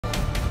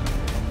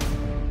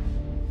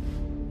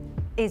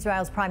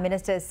Israel's Prime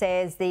Minister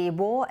says the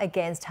war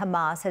against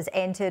Hamas has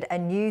entered a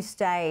new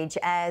stage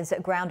as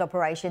ground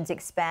operations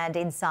expand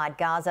inside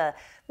Gaza.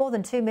 More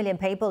than 2 million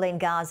people in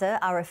Gaza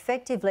are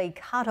effectively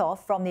cut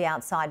off from the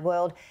outside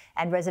world,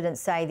 and residents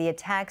say the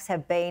attacks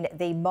have been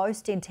the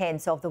most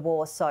intense of the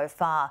war so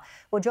far.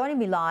 Well, joining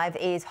me live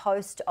is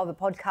host of a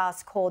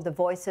podcast called The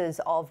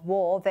Voices of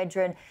War,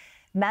 Vedran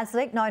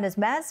Maslic, known as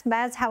Maz.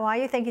 Maz, how are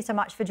you? Thank you so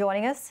much for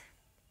joining us.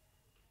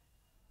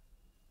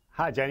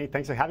 Hi, Jaynie.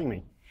 Thanks for having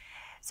me.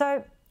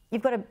 So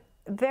you've got a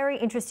very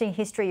interesting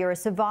history. You're a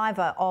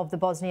survivor of the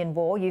Bosnian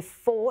War. You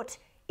fought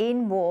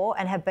in war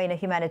and have been a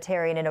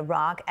humanitarian in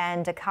Iraq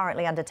and are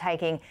currently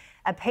undertaking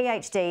a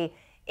PhD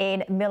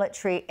in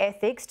military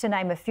ethics, to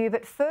name a few.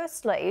 But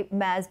firstly,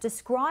 Maz,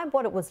 describe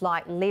what it was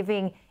like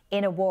living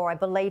in a war. I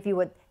believe you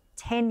were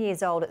 10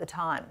 years old at the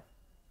time.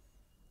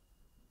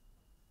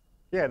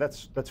 Yeah,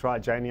 that's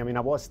right, Jaynie. I mean,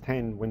 I was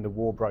 10 when the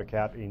war broke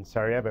out in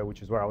Sarajevo,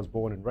 which is where I was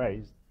born and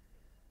raised.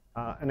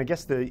 And I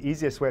guess the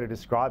easiest way to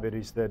describe it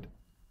is that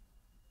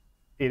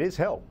it is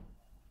hell.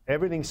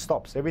 Everything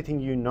stops. Everything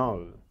you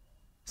know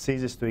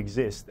ceases to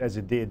exist as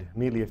it did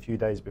merely a few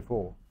days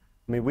before.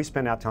 I mean, we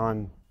spent our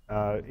time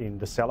in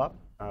the cellar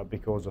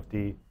because of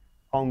the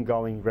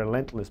ongoing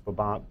relentless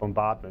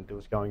bombardment that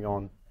was going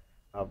on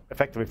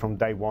effectively from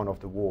day one of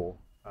the war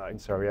in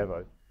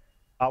Sarajevo.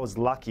 I was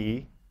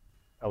lucky.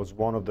 I was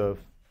one of the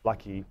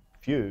lucky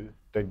few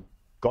that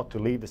got to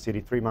leave the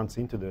city 3 months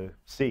into the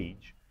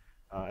siege.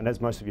 And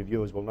as most of your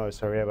viewers will know,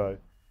 Sarajevo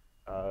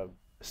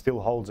still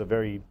holds a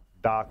very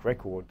dark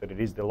record that it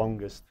is the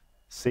longest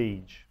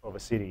siege of a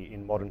city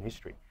in modern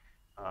history.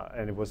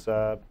 And it was,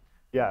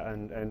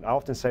 and I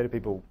often say to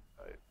people,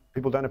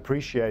 people don't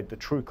appreciate the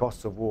true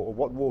costs of war or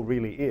what war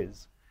really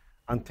is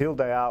until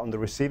they are on the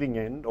receiving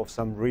end of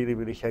some really,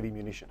 really heavy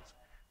munitions.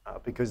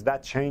 Because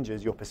that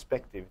changes your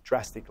perspective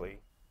drastically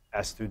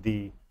as to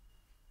the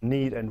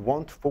need and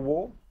want for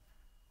war,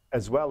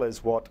 as well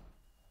as what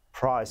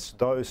price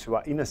those who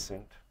are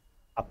innocent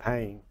are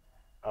paying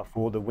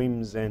for the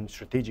whims and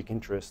strategic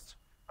interests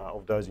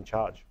of those in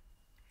charge.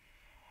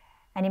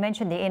 And you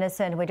mentioned the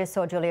innocent. We just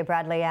saw Julia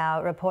Bradley,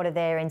 our reporter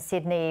there in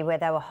Sydney, where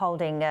they were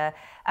holding a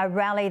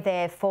rally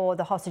there for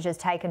the hostages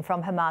taken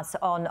from Hamas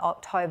on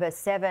October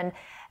 7.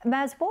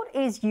 Maz, what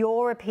is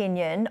your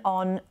opinion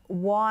on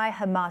why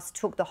Hamas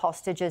took the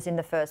hostages in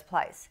the first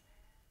place?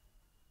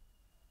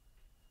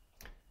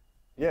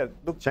 Yeah,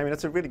 look, Jamie,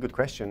 that's a really good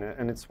question,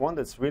 and it's one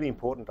that's really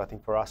important, I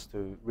think, for us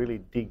to really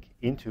dig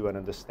into and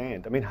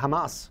understand. I mean,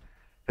 Hamas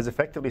has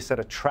effectively set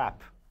a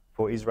trap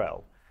for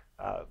Israel.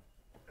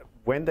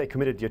 When they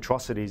committed the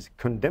atrocities,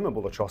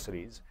 condemnable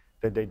atrocities,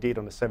 that they did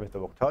on the 7th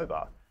of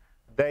October,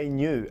 they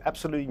knew,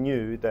 absolutely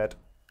knew, that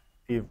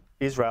if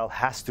Israel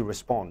has to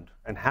respond,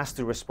 and has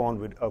to respond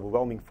with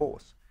overwhelming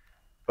force.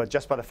 But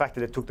just by the fact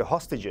that they took the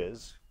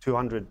hostages,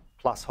 200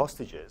 plus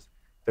hostages,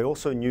 they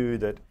also knew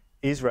that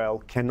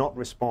Israel cannot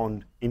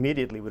respond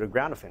immediately with a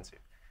ground offensive.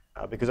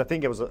 Because I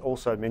think it was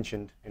also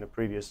mentioned in a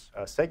previous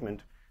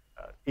segment,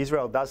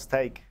 Israel does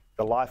take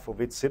the life of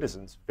its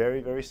citizens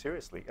very, very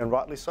seriously, and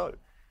rightly so.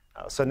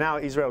 So now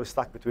Israel is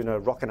stuck between a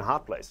rock and a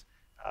hard place.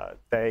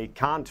 They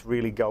can't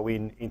really go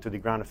into the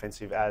ground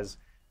offensive as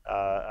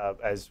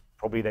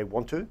probably they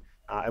want to,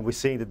 and we're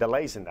seeing the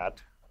delays in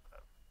that.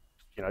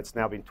 You know, it's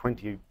now been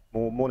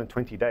more than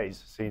 20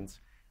 days since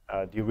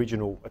the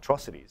original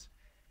atrocities.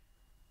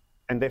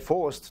 And they're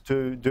forced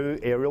to do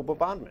aerial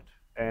bombardment.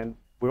 And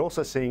we're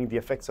also seeing the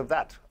effects of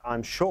that.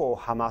 I'm sure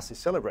Hamas is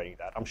celebrating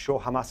that. I'm sure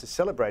Hamas is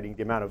celebrating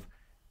the amount of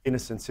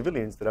innocent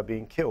civilians that are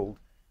being killed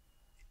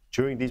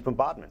during these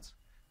bombardments.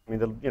 I mean,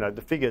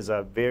 the figures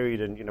are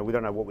varied, and we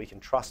don't know what we can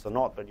trust or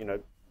not. But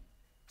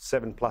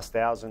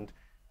 7,000+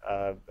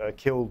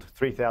 killed,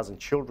 3,000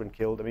 children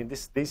killed. I mean,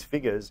 these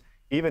figures,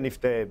 even if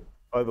they're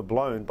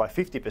overblown by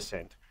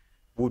 50%,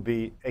 would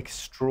be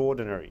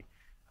extraordinary.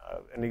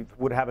 And it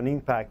would have an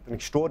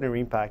extraordinary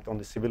impact on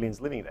the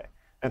civilians living there.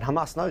 And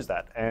Hamas knows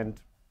that,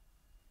 and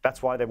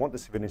that's why they want the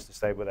civilians to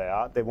stay where they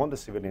are. They want the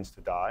civilians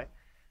to die.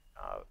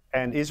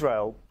 And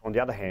Israel, on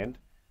the other hand,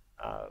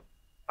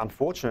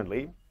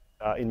 unfortunately,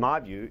 in my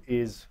view,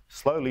 is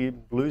slowly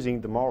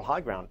losing the moral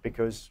high ground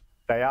because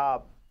they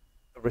are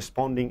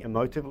responding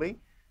emotively.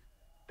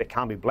 They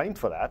can't be blamed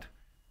for that,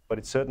 but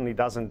it certainly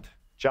doesn't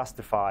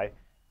justify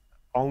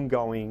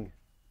ongoing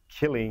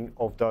killing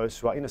of those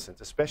who are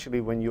innocent,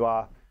 especially when you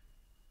are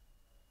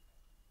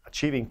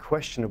achieving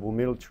questionable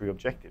military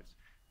objectives.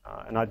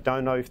 And I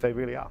don't know if they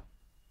really are.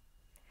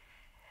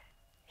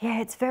 Yeah,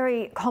 it's a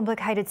very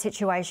complicated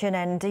situation,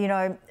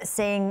 and,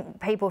 seeing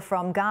people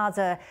from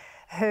Gaza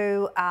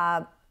who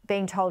are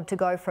being told to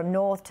go from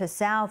north to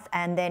south,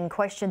 and then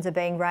questions are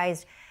being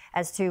raised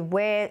as to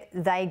where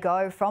they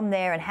go from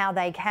there and how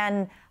they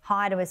can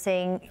hide. And we're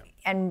seeing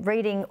and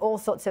reading all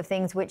sorts of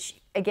things,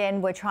 which,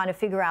 again, we're trying to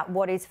figure out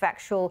what is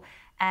factual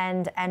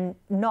and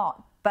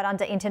not. But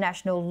under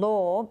international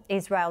law,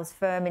 Israel's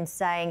firm in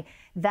saying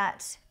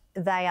that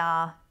they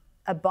are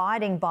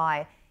abiding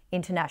by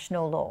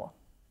international law.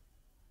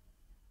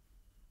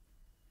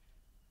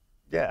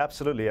 Yeah,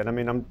 absolutely. And I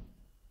mean,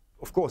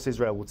 of course,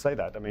 Israel would say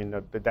that. I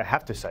mean, they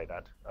have to say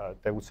that.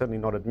 They would certainly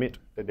not admit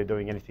that they're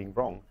doing anything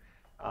wrong.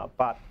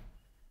 But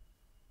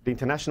the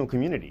international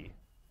community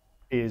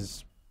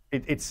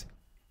it's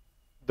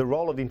the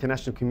role of the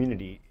international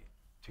community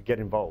to get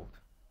involved.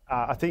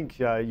 I think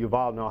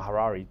Yuval Noah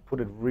Harari put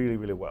it really,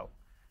 really well.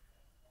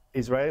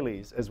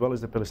 Israelis, as well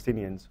as the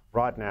Palestinians,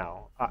 right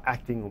now are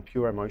acting on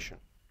pure emotion.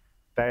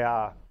 They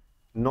are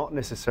not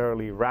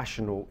necessarily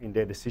rational in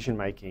their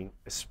decision-making,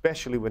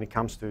 especially when it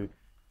comes to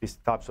these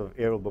types of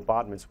aerial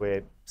bombardments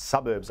where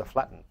suburbs are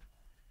flattened.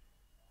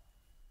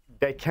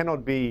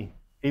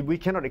 We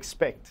cannot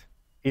expect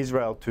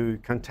Israel to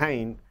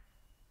contain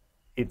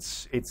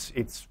its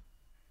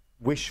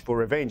wish for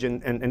revenge,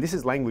 and this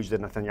is language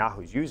that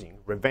Netanyahu is using: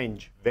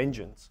 revenge,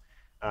 vengeance.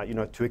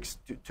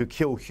 To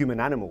kill human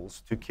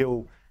animals, to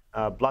kill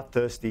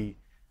bloodthirsty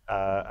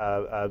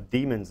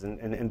demons,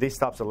 and these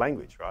types of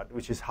language, right?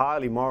 Which is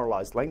highly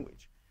moralized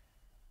language.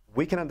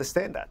 We can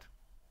understand that.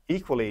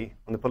 Equally,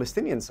 on the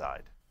Palestinian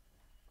side,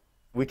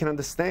 we can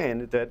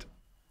understand that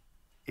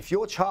if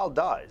your child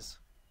dies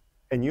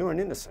and you're an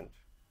innocent,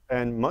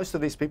 and most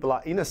of these people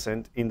are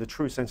innocent in the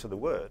true sense of the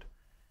word,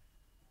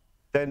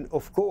 then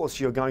of course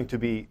you're going to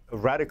be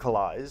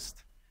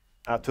radicalized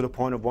to the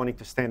point of wanting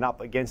to stand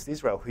up against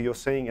Israel, who you're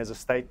seeing as a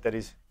state that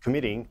is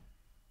committing,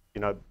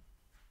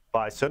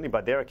 certainly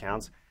by their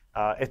accounts,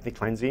 ethnic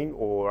cleansing,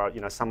 or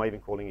some are even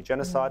calling it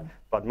genocide,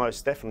 but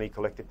most definitely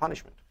collective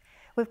punishment.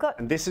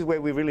 And this is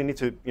where we really need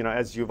to,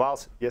 as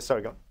Yuval, yes,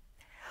 sorry, go on.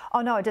 Oh,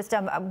 no, just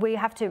we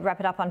have to wrap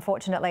it up,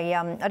 unfortunately.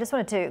 I just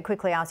wanted to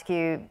quickly ask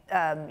you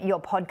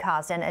your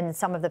podcast and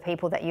some of the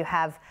people that you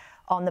have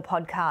on the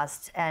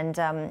podcast.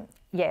 And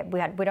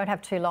we don't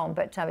have too long,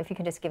 but if you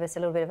can just give us a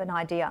little bit of an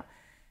idea.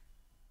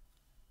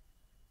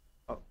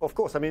 Of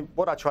course. I mean,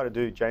 what I try to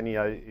do, Jaynie,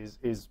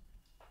 is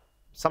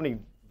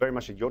something very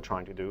much that you're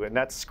trying to do, and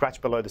that's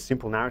scratch below the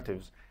simple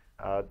narratives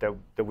that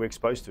we're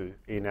exposed to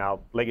in our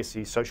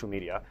legacy social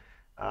media.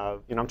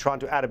 I'm trying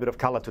to add a bit of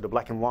colour to the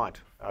black and white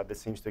that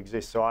seems to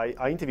exist. So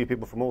I interview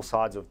people from all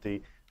sides of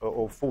the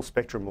full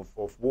spectrum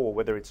of war,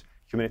 whether it's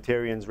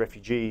humanitarians,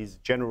 refugees,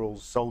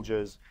 generals,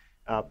 soldiers,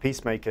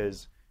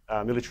 peacemakers,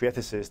 military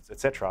ethicists,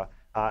 etc.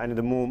 And in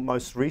the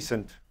most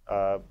recent,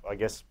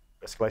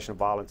 escalation of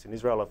violence in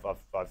Israel,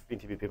 I've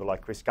interviewed people like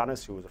Chris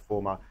Gunness, who was a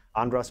former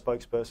UNRWA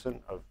spokesperson.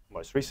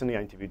 Most recently,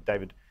 I interviewed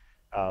David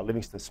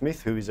Livingston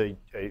Smith, who is a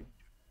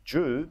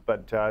Jew,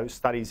 but who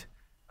studies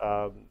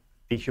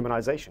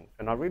dehumanization.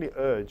 And I really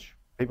urge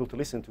people to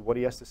listen to what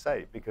he has to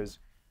say, because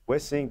we're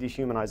seeing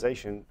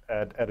dehumanization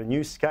at a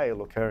new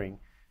scale occurring,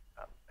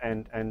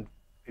 and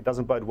it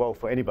doesn't bode well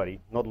for anybody,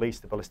 not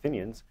least the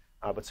Palestinians,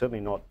 but certainly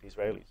not the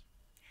Israelis.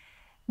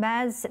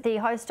 Maz, the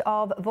host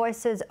of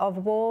Voices of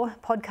War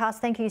podcast,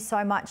 thank you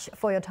so much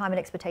for your time and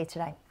expertise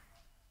today.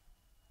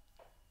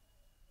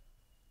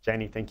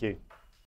 Jaynie, thank you.